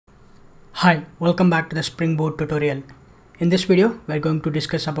Hi, welcome back to the Spring Boot tutorial. In this video, we're going to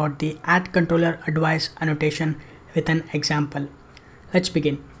discuss about the add controller advice annotation with an example. Let's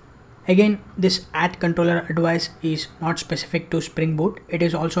begin. Again, this add controller advice is not specific to Spring Boot. It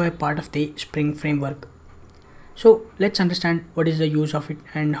is also a part of the Spring framework. So let's understand what is the use of it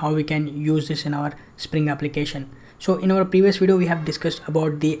and how we can use this in our Spring application. So in our previous video, we have discussed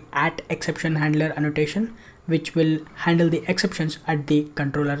about the add exception handler annotation, which will handle the exceptions at the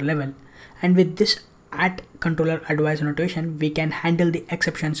controller level. And with this add controller advice annotation, we can handle the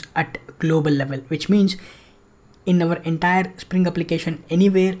exceptions at global level, which means in our entire Spring application,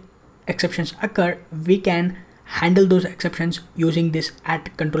 anywhere exceptions occur, we can handle those exceptions using this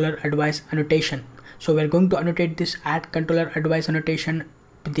add controller advice annotation. So we're going to annotate this add controller advice annotation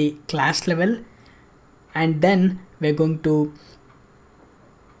to the class level, and then we're going to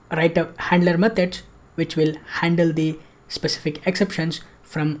write a handler methods which will handle the specific exceptions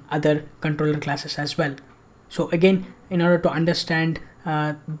from other controller classes as well. So again, in order to understand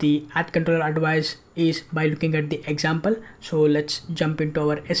the add controller advice is by looking at the example. So let's jump into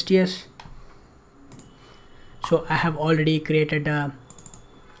our STS. So I have already created a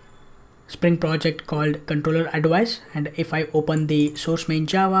Spring project called controller advice, and if I open the source main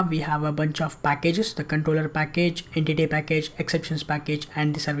Java, we have a bunch of packages: the controller package, entity package, exceptions package,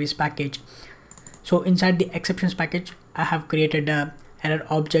 and the service package. So inside the exceptions package, I have created a error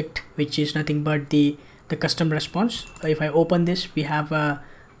object, which is nothing but the custom response. If I open this, we have a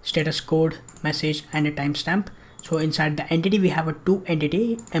status code, message, and a timestamp. So inside the entity, we have a two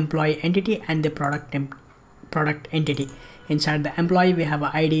entity, employee entity and the product entity. Inside the employee, we have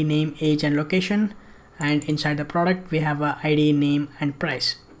a ID, name, age, and location, and inside the product, we have a ID, name, and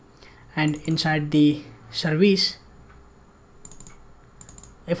price. And inside the service,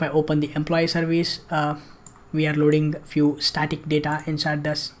 if I open the employee service, we are loading few static data inside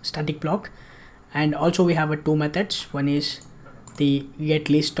the static block, and also we have two methods. One is the get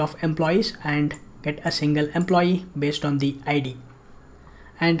list of employees and get a single employee based on the ID.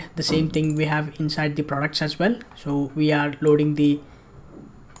 And the same thing we have inside the products as well. So we are loading the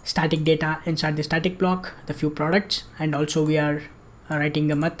static data inside the static block, the few products, and also we are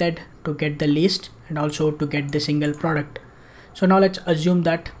writing a method to get the list and also to get the single product. So now let's assume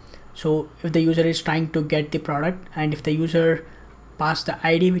that, so if the user is trying to get the product, and if the user pass the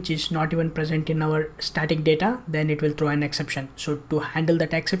ID which is not even present in our static data, then it will throw an exception. So to handle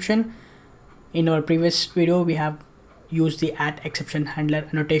that exception, in our previous video we have used the add exception handler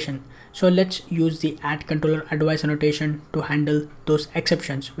annotation. So let's use the add controller advice annotation to handle those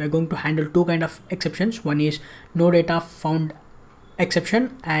exceptions. We're going to handle two kind of exceptions. One is no data found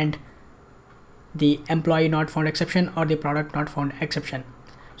exception and the employee not found exception or the product not found exception.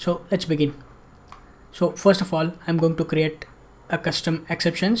 So let's begin. So first of all, I'm going to create a custom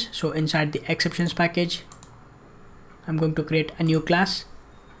exceptions. So inside the exceptions package, I'm going to create a new class.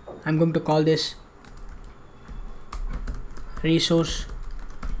 I'm going to call this resource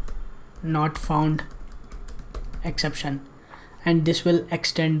not found exception, and this will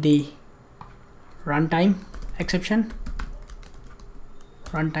extend the runtime exception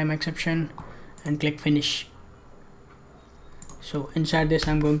and click finish. So inside this,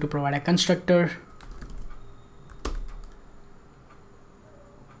 I'm going to provide a constructor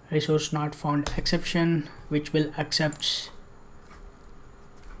resource not found exception, which will accept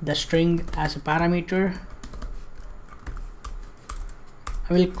the string as a parameter.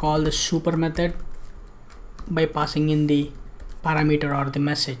 I will call the super method by passing in the parameter or the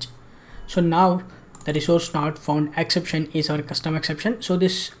message. So now the resource not found exception is our custom exception. So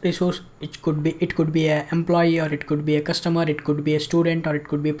this resource, it could be a employee, or it could be a customer, it could be a student, or it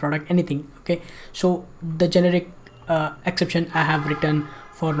could be a product, anything. Okay, so the generic exception I have written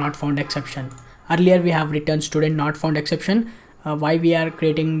for not found exception. Earlier we have written student not found exception. Why we are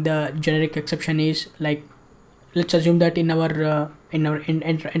creating the generic exception is, like, let's assume that in our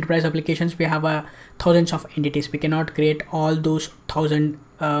enterprise applications we have thousands of entities. We cannot create all those 1000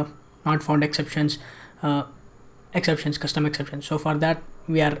 not found exceptions, custom exceptions. So for that,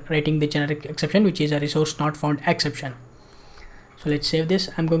 we are writing the generic exception, which is a resource not found exception. So let's save this.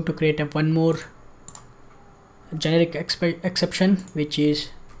 I'm going to create one more generic exception, which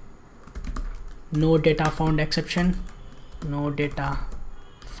is no data found exception,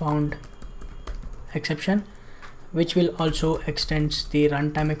 which will also extends the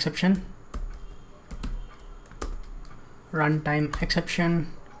runtime exception.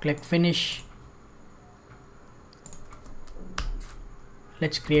 Click finish.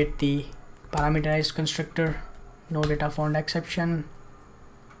 Let's create the parameterized constructor no data found exception.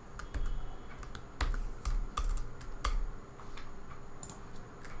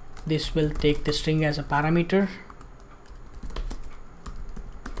 this will take the string as a parameter.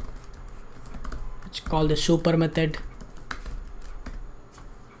 Let's call the super method.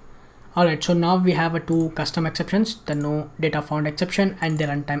 Alright, so now we have two custom exceptions, the no data found exception and the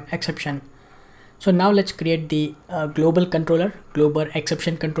runtime exception. So now let's create the global controller, global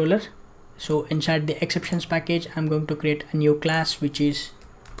exception controller. So inside the exceptions package, I'm going to create a new class which is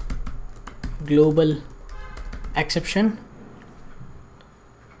global exception.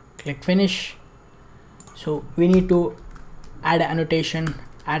 Click finish. So we need to add an annotation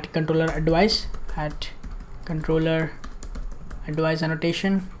at controller advice, at controller advice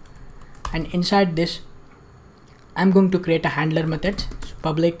annotation, and inside this I'm going to create a handler method, so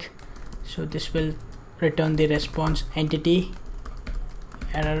public. So this will return the response entity,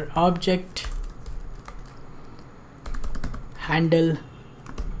 error object, handle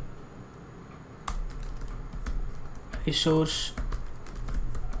resource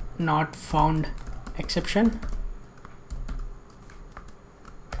not found exception,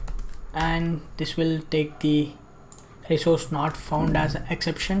 and this will take the resource not found as an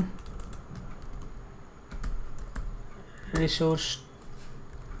exception, resource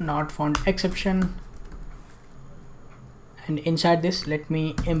not found exception, and inside this let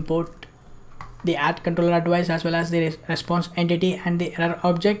me import the add controller advice as well as the response entity and the error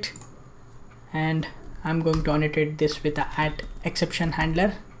object, and I'm going to annotate this with the add exception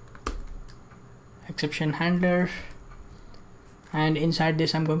handler, and inside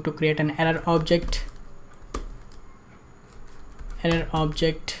this I'm going to create an error object,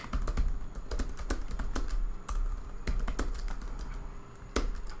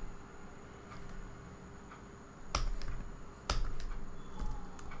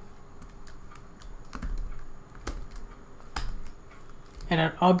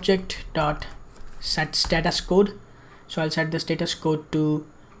 dot set status code. So I'll set the status code to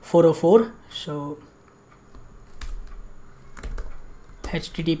 404. So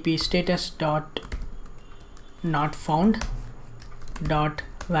http status dot not found dot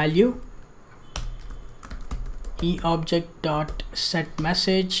value, e object dot set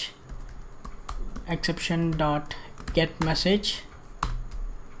message, exception dot get message,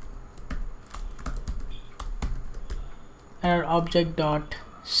 error object dot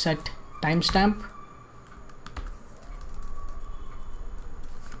set timestamp,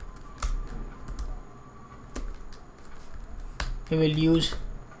 we will use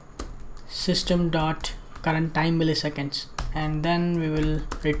system dot current time milliseconds, and then we will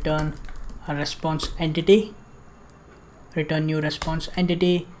return a response entity, return new response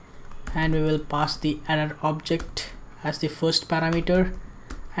entity, and we will pass the error object as the first parameter,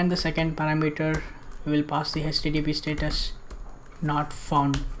 and the second parameter we will pass the http status not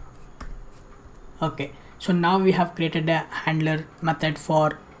found. Okay, so now we have created a handler method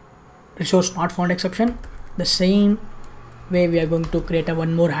for resource not found exception. The same way we are going to create a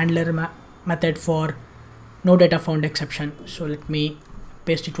one more handler method for no data found exception. So let me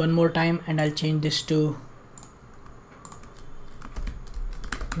paste it one more time, and I'll change this to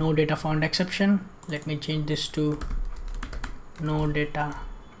no data found exception. Let me change this to no data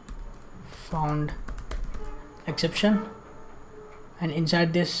found exception, and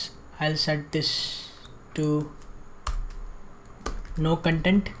inside this I'll set this to no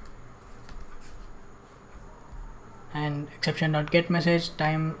content, and exception dot get message,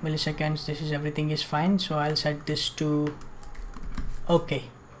 time milliseconds, this is everything is fine, so I'll set this to okay.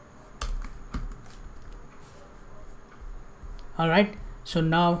 Alright, so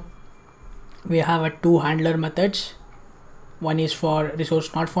now we have two handler methods. One is for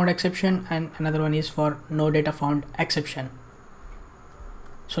resource not found exception and another one is for no data found exception.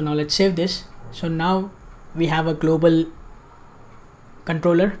 So now let's save this. So now we have a global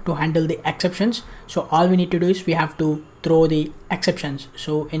controller to handle the exceptions. So all we need to do is we have to throw the exceptions.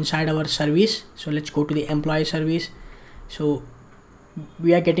 So inside our service, so let's go to the employee service. So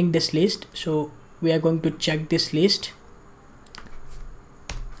we are getting this list. So we are going to check this list.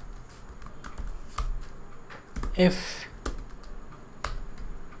 If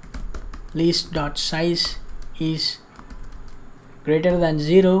list dot size is greater than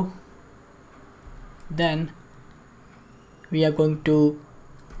 0, then we are going to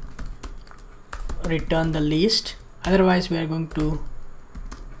return the list. Otherwise we are going to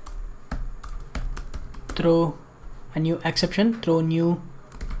throw a new exception, throw new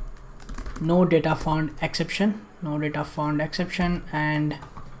no data found exception, and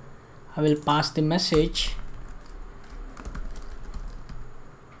I will pass the message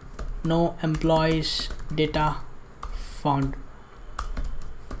no employees data found.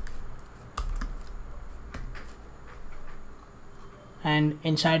 and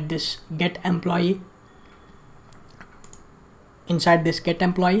inside this get employee,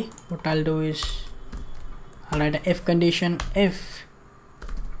 what I'll do is I'll write a if condition. If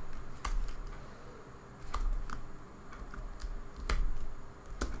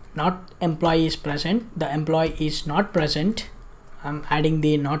not employee is present, the employee is not present, I'm adding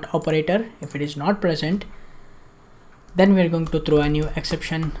the not operator. If it is not present, then we're going to throw a new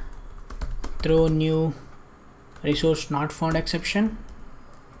exception, throw new resource not found exception.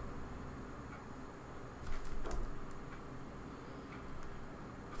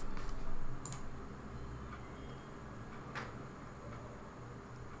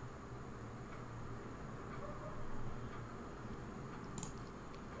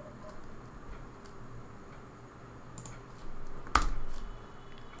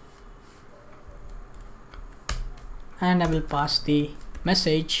 And I will pass the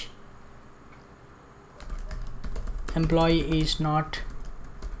message employee is not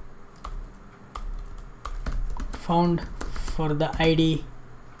found for the ID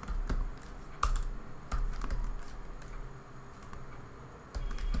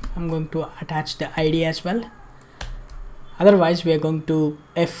I'm going to attach the ID as well. Otherwise we are going to,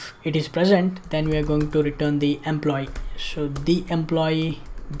 if it is present, then we are going to return the employee. So the employee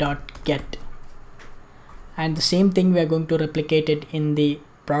dot get, and the same thing we are going to replicate it in the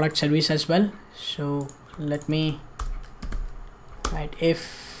product service as well. So let me write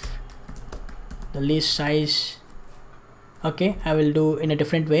if the list size, okay, I will do in a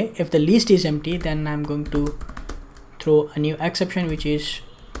different way. If the list is empty, then I'm going to throw a new exception, which is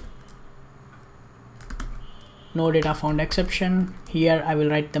no data found exception. Here I will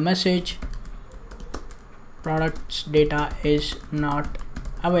write the message products data is not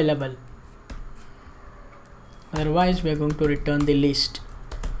available. Otherwise we are going to return the list.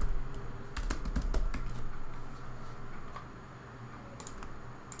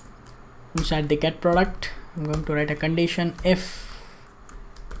 Inside the get product, I'm going to write a condition. If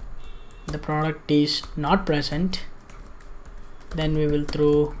the product is not present, then we will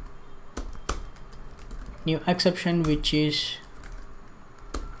throw new exception, which is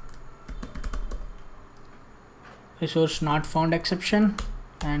resource not found exception,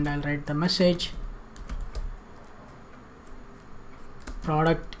 and I'll write the message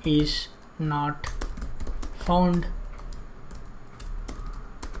product is not found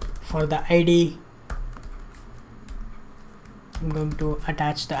for the ID. I'm going to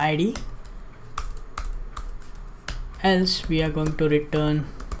attach the ID, else we are going to return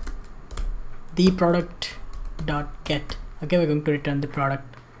the product dot get. Okay, we're going to return the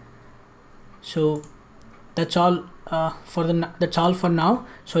product. So that's all that's all for now.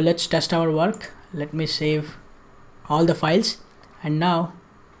 So let's test our work. Let me save all the files, and now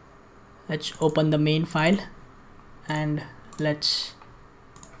let's open the main file and let's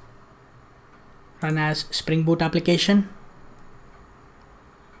run as Spring Boot application.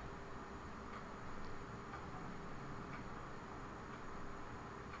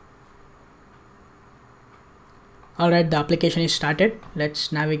 Alright, the application is started.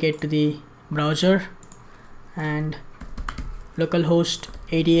 Let's navigate to the browser and localhost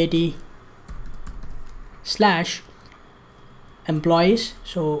 8080/employees.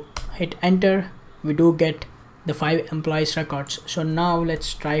 So hit enter. We do get the 5 employees records. So now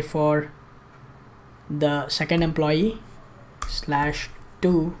let's try for the second employee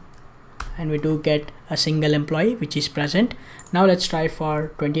 /2, and we do get a single employee which is present. Now let's try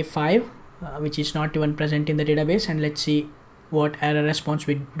for 25, which is not even present in the database, and let's see what error response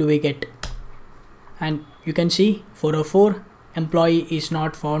we get. And you can see 404 employee is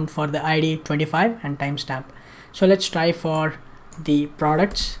not found for the ID 25 and timestamp. So let's try for the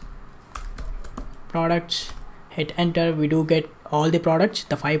products, hit enter. We do get all the products,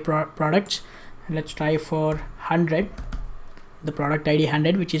 the 5 products, and let's try for 100, the product ID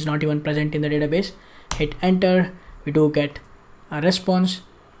 100, which is not even present in the database. Hit enter. We do get a response,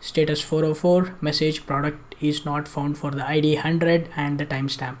 status 404, message product is not found for the ID 100 and the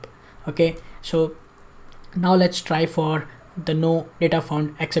timestamp. Okay, so now let's try for the no data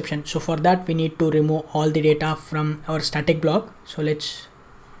found exception. So for that we need to remove all the data from our static block. So let's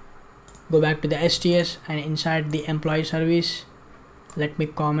go back to the STS, and inside the employee service, let me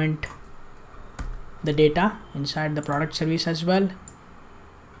comment the data inside the product service as well.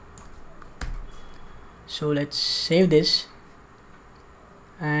 So let's save this,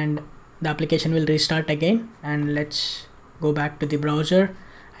 and the application will restart again, and let's go back to the browser.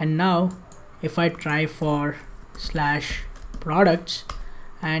 And now if I try for /products,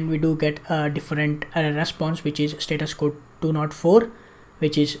 and we do get a different error response, which is status code 204,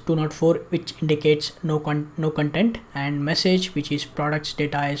 which is 204, which indicates no content, and message, which is products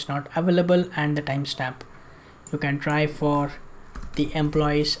data is not available, and the timestamp. You can try for the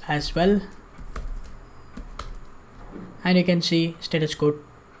employees as well, and you can see status code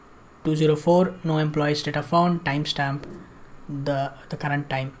 204, no employees data found, timestamp the current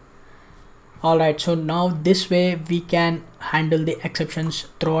time. Alright, so now this way we can handle the exceptions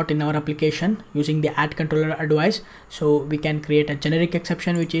throughout in our application using the add controller advice. So we can create a generic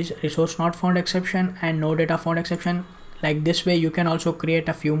exception, which is resource not found exception and no data found exception. Like this way you can also create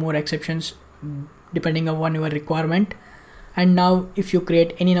a few more exceptions depending upon your requirement. And now if you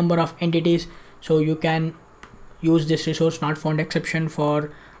create any number of entities, so you can use this resource not found exception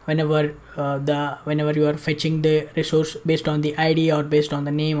for whenever you are fetching the resource based on the ID or based on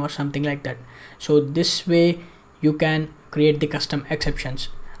the name or something like that. So this way you can create the custom exceptions.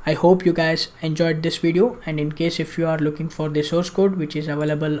 I hope you guys enjoyed this video, and in case if you are looking for the source code, which is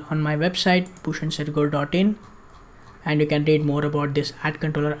available on my website bhushansergor.in, and you can read more about this add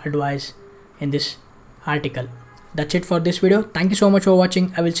controller advice in this article. That's it for this video. Thank you so much for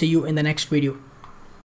watching. I will see you in the next video.